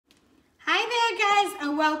Hi there guys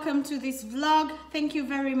and welcome to this vlog. Thank you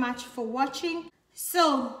very much for watching.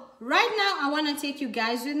 So right now I want to take you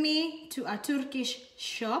guys with me to a Turkish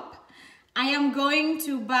shop. I am going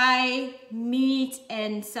to buy meat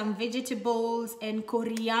and some vegetables and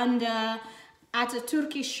coriander at a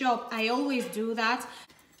Turkish shop. I always do that.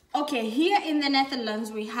 Okay, here in the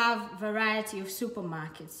Netherlands we have variety of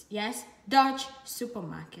supermarkets, yes, Dutch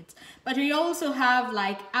supermarkets, but we also have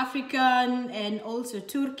like African and also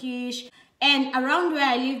Turkish, and around where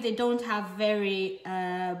I live they don't have very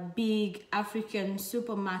big African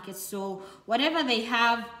supermarkets, so whatever they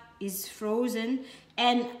have is frozen.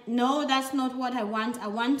 And no, that's not what I want. I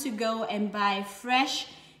want to go and buy fresh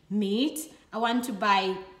meat. I want to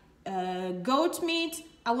buy goat meat.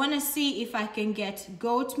 I want to see if I can get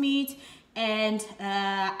goat meat, and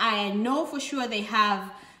I know for sure they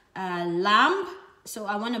have lamb, so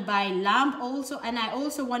I want to buy lamb also, and I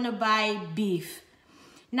also want to buy beef.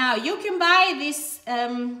 Now you can buy this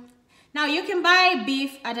you can buy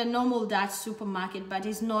beef at a normal Dutch supermarket, but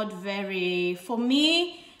it's not very, for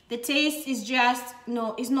me the taste is just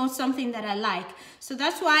it's not something that I like. So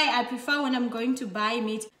that's why I prefer, when I'm going to buy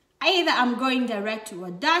meat, either I'm going direct to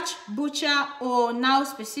a Dutch butcher or now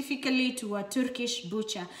specifically to a Turkish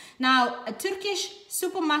butcher. Now, a Turkish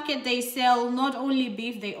supermarket, they sell not only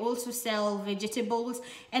beef, they also sell vegetables.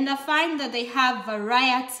 And I find that they have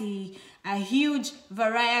variety, a huge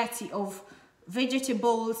variety of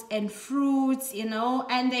vegetables and fruits, you know,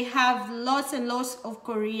 and they have lots and lots of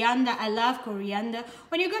coriander. I love coriander.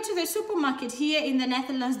 When you go to the supermarket here in the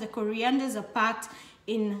Netherlands, the corianders are packed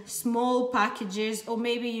in small packages, or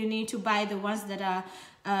maybe you need to buy the ones that are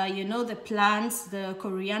you know, the plants, the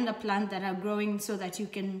coriander plant that are growing, so that you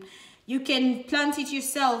can plant it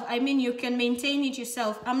yourself. I mean, you can maintain it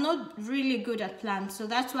yourself. I'm not really good at plants, so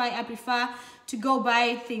that's why I prefer to go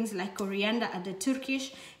buy things like coriander at the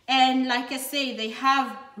Turkish. And like I say, they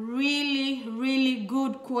have really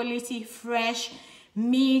good quality fresh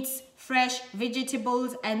meats, fresh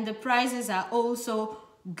vegetables, and the prices are also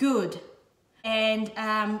good. And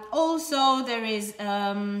also there is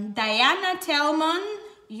Diana Telman.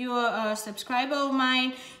 You're a subscriber of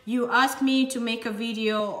mine. You asked me to make a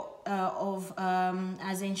video of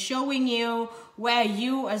as in showing you where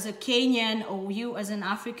you as a Kenyan or you as an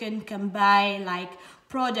African can buy like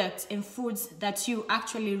products and foods that you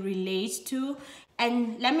actually relate to.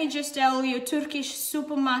 And let me just tell you, Turkish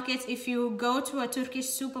supermarkets, if you go to a Turkish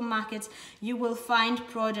supermarket, you will find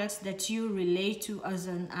products that you relate to as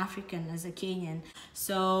an African, as a Kenyan.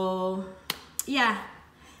 So yeah,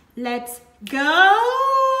 let's go.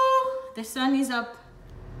 The sun is up.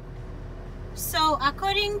 So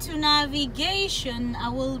according to navigation, I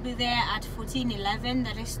will be there at 14:11,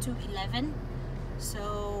 that is 2:11.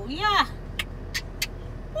 So yeah,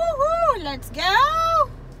 woohoo, let's go.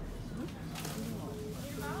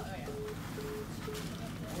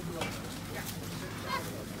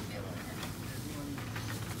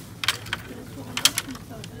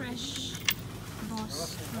 Fresh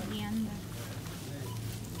boss coriander.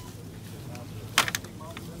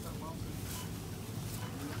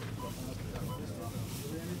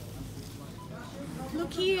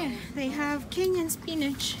 Look here, they have Kenyan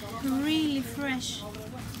spinach, really fresh. Look.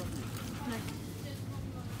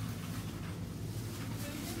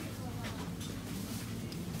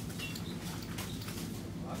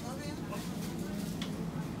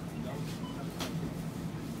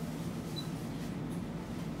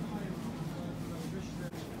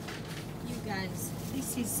 Guys,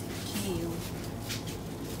 this is Kale.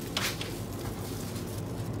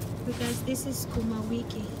 Because this is sukuma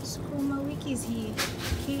wiki. Sukuma wiki is here.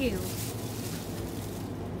 Kale.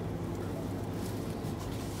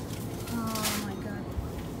 Oh my god.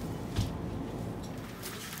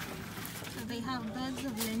 So they have bags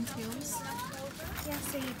of lentils.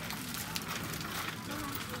 Yes,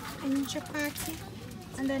 and chapati.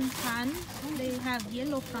 And then pan. They have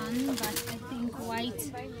yellow pan, but I think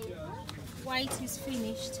white is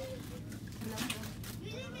finished.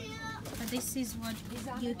 But this is what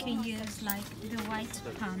you can use, like the white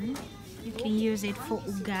pan. You can use it for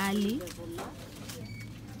ugali.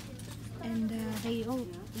 And they all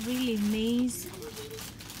really maize.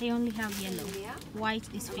 They only have yellow. White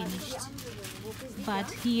is finished.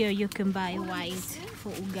 But here you can buy white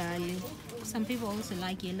for ugali. Some people also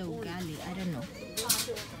like yellow ugali. I don't know.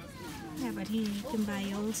 Yeah, but here you can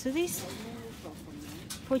buy also this.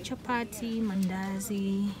 For chapati,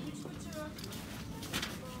 mandazi.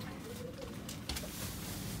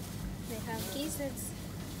 They have gizzards.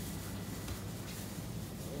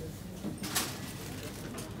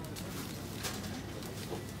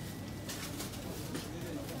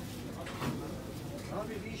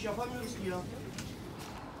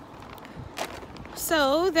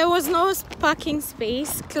 So there was no parking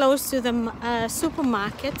space close to the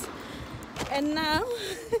supermarket, and now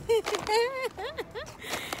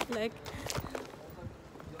look,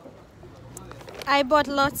 I bought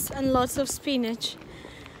lots and lots of spinach.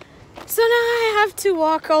 So now I have to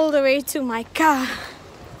walk all the way to my car.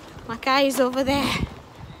 My car is over there.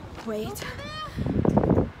 Wait.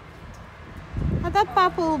 That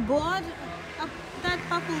purple board, that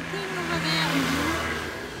purple thing over there.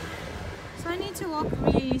 So I need to walk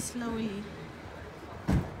really slowly.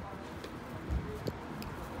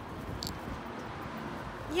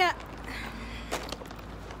 Yeah.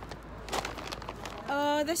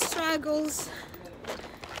 Oh, the struggles.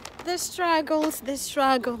 The struggles, the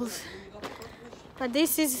struggles. But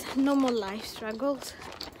this is normal life struggles.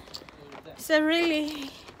 So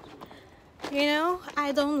really, you know,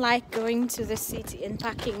 I don't like going to the city and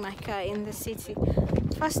parking my car in the city.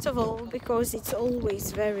 First of all, because it's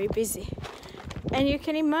always very busy. And you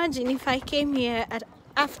can imagine if I came here at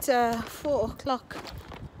after 4 o'clock,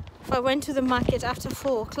 if I went to the market after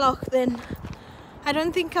 4 o'clock, then I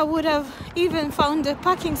don't think I would have even found a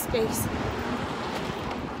parking space.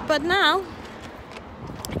 But now,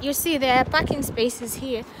 you see there are parking spaces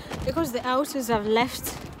here because the autos have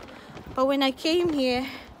left. But when I came here,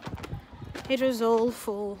 it was all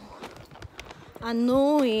full.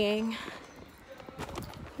 Annoying.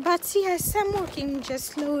 But yes, I'm walking just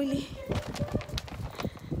slowly.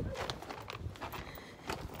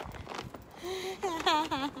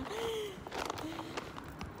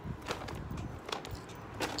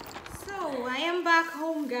 So I am back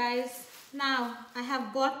home, guys. Now I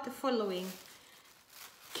have bought the following: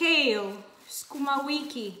 kale, sukuma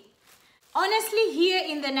wiki. Honestly, here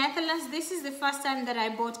in the Netherlands, this is the first time that I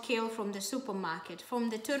bought kale from the supermarket, from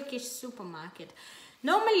the Turkish supermarket.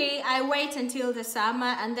 Normally, I wait until the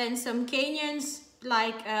summer, and then some Kenyans,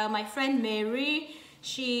 like my friend Mary,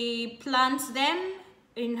 she plants them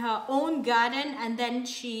in her own garden and then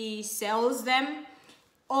she sells them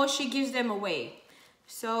or she gives them away.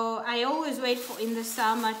 So I always wait for in the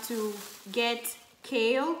summer to get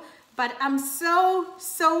kale, but I'm so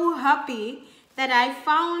happy that I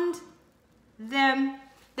found them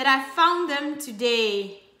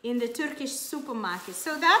today in the Turkish supermarket.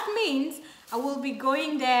 So that means I will be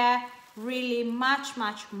going there really much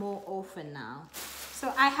more often now.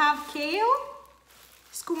 So I have kale,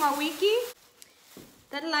 sukuma wiki.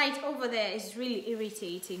 That light over there is really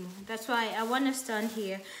irritating. That's why I want to stand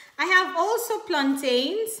here. I have also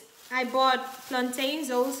plantains. I bought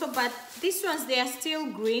plantains also, but these ones, they are still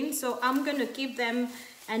green, so I'm gonna keep them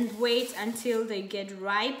and wait until they get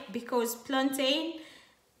ripe, because plantain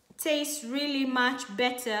tastes really much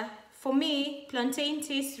better. For me, plantain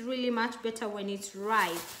tastes really much better when it's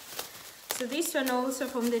ripe. So this one also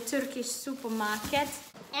from the Turkish supermarket.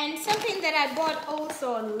 And something that I bought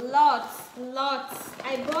also lots.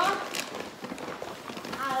 I bought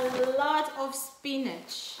a lot of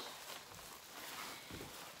spinach.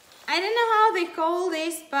 I don't know how they call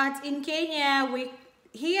this, but in Kenya,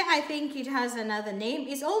 here I think it has another name.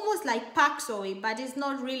 It's almost like pak soy, but it's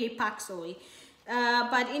not really pak soy.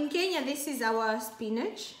 But in Kenya, this is our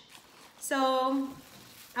spinach. So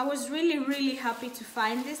I was really happy to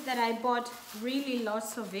find this, that I bought really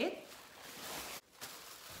lots of it.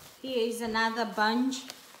 Here is another bunch.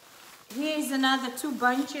 Here is another 2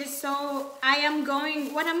 bunches. So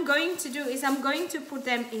what I'm going to do is I'm going to put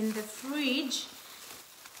them in the fridge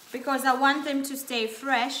because I want them to stay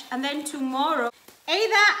fresh. And then tomorrow,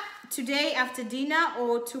 either today after dinner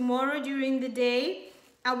or tomorrow during the day,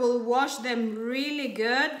 I will wash them really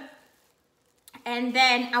good. And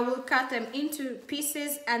then I will cut them into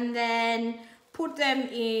pieces and then put them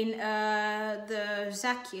in the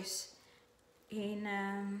zakjes.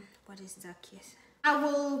 What is zakjes? I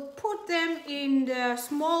will put them in the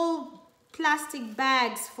small plastic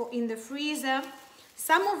bags in the freezer.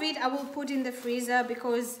 Some of it I will put in the freezer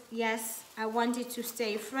because, yes, I want it to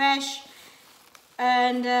stay fresh.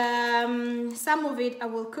 And some of it I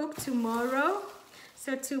will cook tomorrow.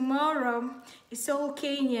 So tomorrow it's all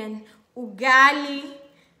Kenyan. Ugali,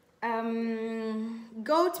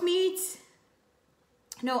 goat meat.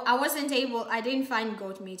 No, I didn't find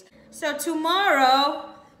goat meat. So tomorrow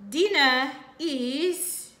dinner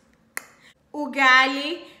is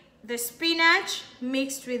ugali, the spinach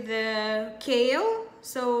mixed with the kale.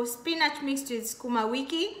 So spinach mixed with sukuma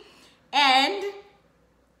wiki and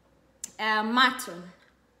mutton.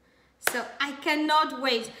 So I cannot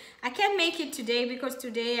wait. I can't make it today because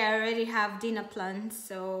today I already have dinner plans.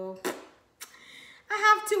 So I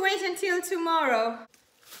have to wait until tomorrow.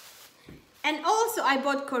 And also I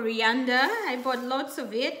bought coriander. I bought lots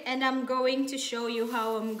of it, and I'm going to show you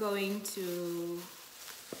how I'm going to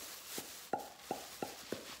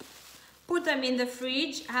put them in the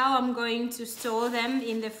fridge, how I'm going to store them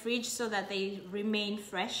in the fridge so that they remain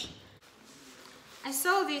fresh. I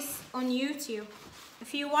saw this on YouTube.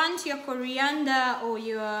 If you want your coriander or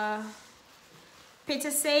your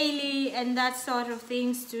peterselie and that sort of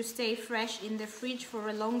things to stay fresh in the fridge for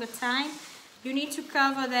a longer time, you need to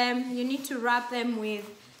cover them, you need to wrap them with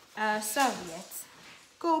serviettes.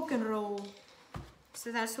 Coke and roll.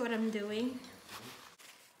 So that's what I'm doing.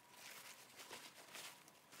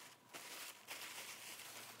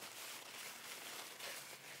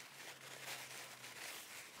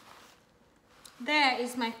 There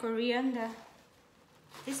is my coriander.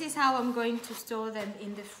 This is how I'm going to store them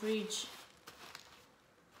in the fridge.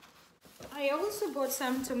 I also bought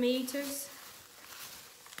some tomatoes.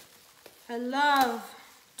 I love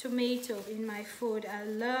tomato in my food. I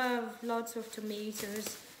love lots of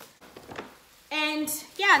tomatoes. And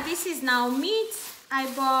yeah, this is now meat. I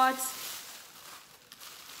bought...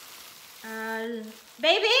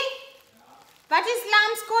 baby? Wat is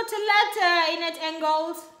lamskotelette in het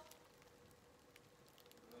Engels?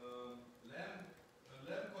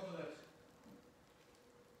 Lamb kotelett.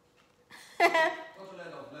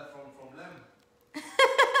 Kotelett of lamb from lamb.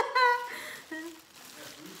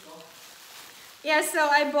 Yeah, so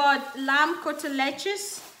I bought lamb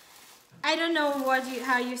cotelettes. I don't know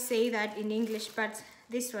how you say that in English, but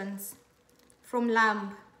this one's from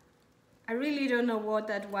lamb. I really don't know what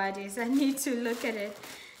that word is. I need to look at it.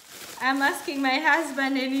 I'm asking my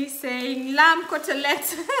husband and he's saying lamb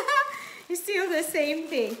cotelette. It's still the same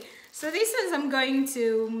thing. So these ones I'm going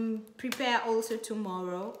to prepare also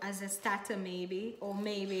tomorrow as a starter maybe. Or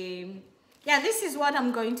maybe... Yeah, this is what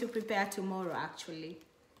I'm going to prepare tomorrow actually.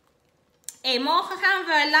 Hey, morgen gaan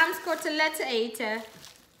we lamskoteletten eten.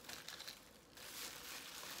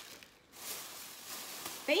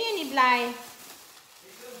 Ben je niet blij?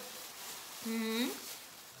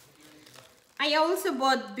 I also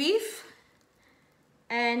bought beef.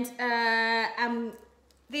 And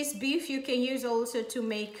this beef you can use also to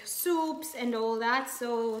make soups and all that.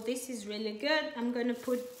 So this is really good. I'm going to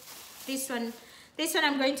put this one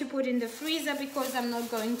I'm going to put in the freezer because I'm not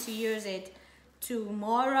going to use it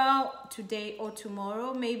today or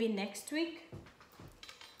tomorrow, maybe next week.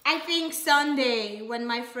 I think Sunday when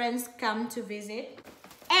my friends come to visit.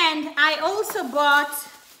 And I also bought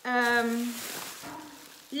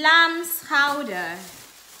lamschouder.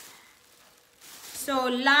 So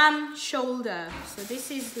lamb shoulder. So this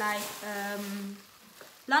is like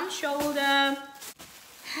lamb shoulder.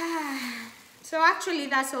 So actually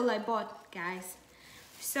that's all I bought, guys.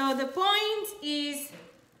 So the point is...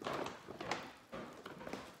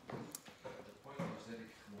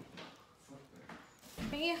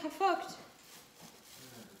 Ben je gefokt?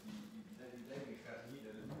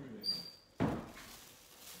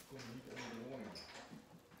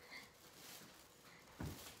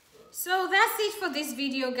 So that's it for this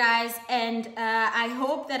video, guys, and I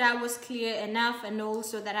hope that I was clear enough, and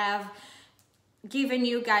also that I've given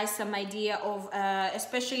you guys some idea of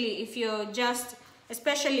especially if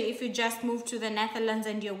you just moved to the Netherlands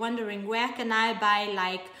and you're wondering where can I buy,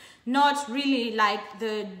 like, not really like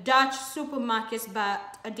the Dutch supermarkets, but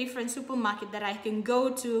a different supermarket that I can go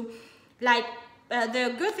to. Like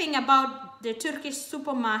the good thing about the Turkish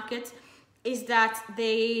supermarket is that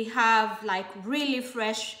they have like really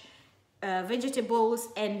fresh vegetables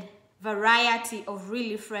and variety of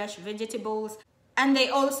really fresh vegetables, and they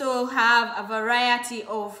also have a variety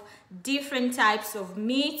of different types of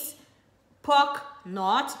meats. Pork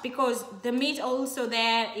not, because the meat also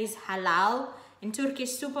there is halal. In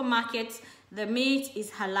Turkish supermarkets the meat is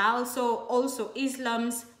halal, so also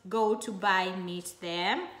Islams go to buy meat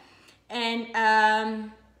there. And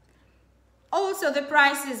also the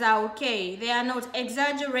prices are okay. They are not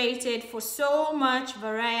exaggerated. For so much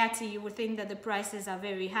variety you would think that the prices are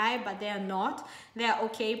very high, but they are not. They are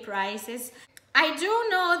okay prices. I do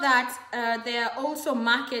know that there are also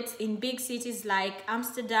markets in big cities like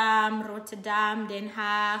Amsterdam, Rotterdam, Den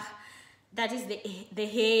Haag, that is the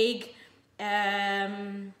Hague,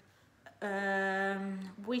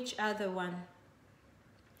 which other one?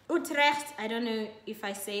 Utrecht, I don't know if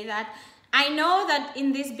I say that. I know that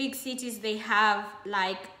in these big cities they have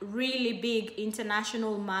like really big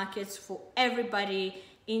international markets for everybody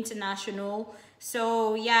international.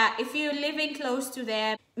 So yeah, if you're living close to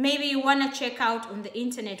there, maybe you want to check out on the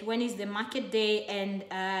internet when is the market day and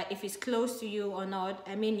if it's close to you or not.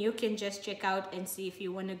 I mean, you can just check out and see if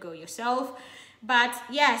you want to go yourself. But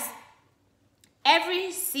yes,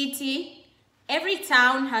 every city, every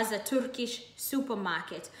town has a Turkish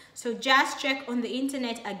supermarket. So just check on the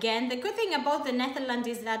internet again. The good thing about the Netherlands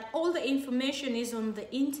is that all the information is on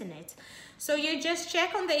the internet. So you just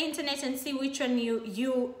check on the internet and see which one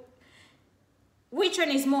which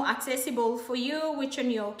one is more accessible for you, which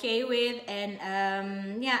one you're okay with. And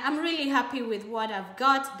yeah, I'm really happy with what I've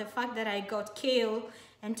got. The fact that I got kale,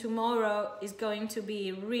 and tomorrow is going to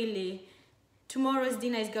be really, tomorrow's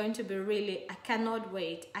dinner is going to be really, I cannot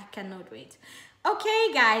wait. I cannot wait. Okay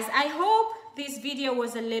guys, I hope this video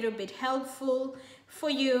was a little bit helpful for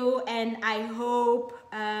you, and I hope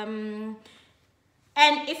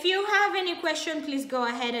and if you have any question, please go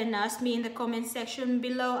ahead and ask me in the comment section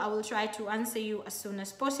below. I will try to answer you as soon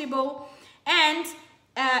as possible. And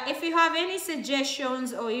if you have any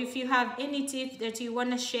suggestions, or if you have any tips that you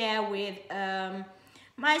want to share with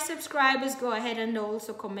my subscribers, go ahead and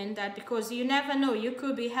also comment that, because you never know, you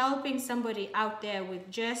could be helping somebody out there with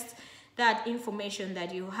just that information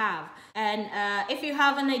that you have. And if you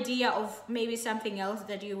have an idea of maybe something else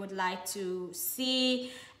that you would like to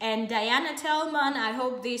see. And Diana Tellman, I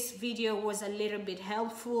hope this video was a little bit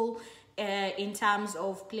helpful in terms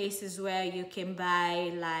of places where you can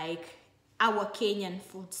buy like our Kenyan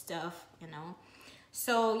food stuff, you know.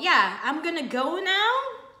 So yeah, I'm gonna go now.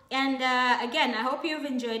 And again, I hope you've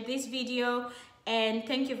enjoyed this video, and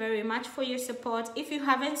thank you very much for your support. If you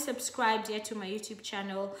haven't subscribed yet to my YouTube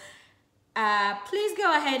channel, please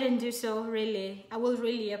go ahead and do so. Really, I will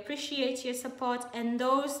really appreciate your support. And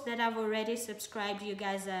those that have already subscribed, you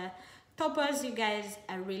guys are toppers. You guys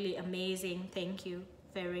are really amazing. Thank you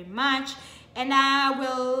very much, and I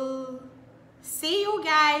will see you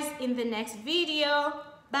guys in the next video.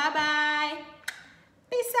 Bye bye,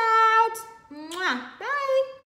 peace out. Mwah. Bye.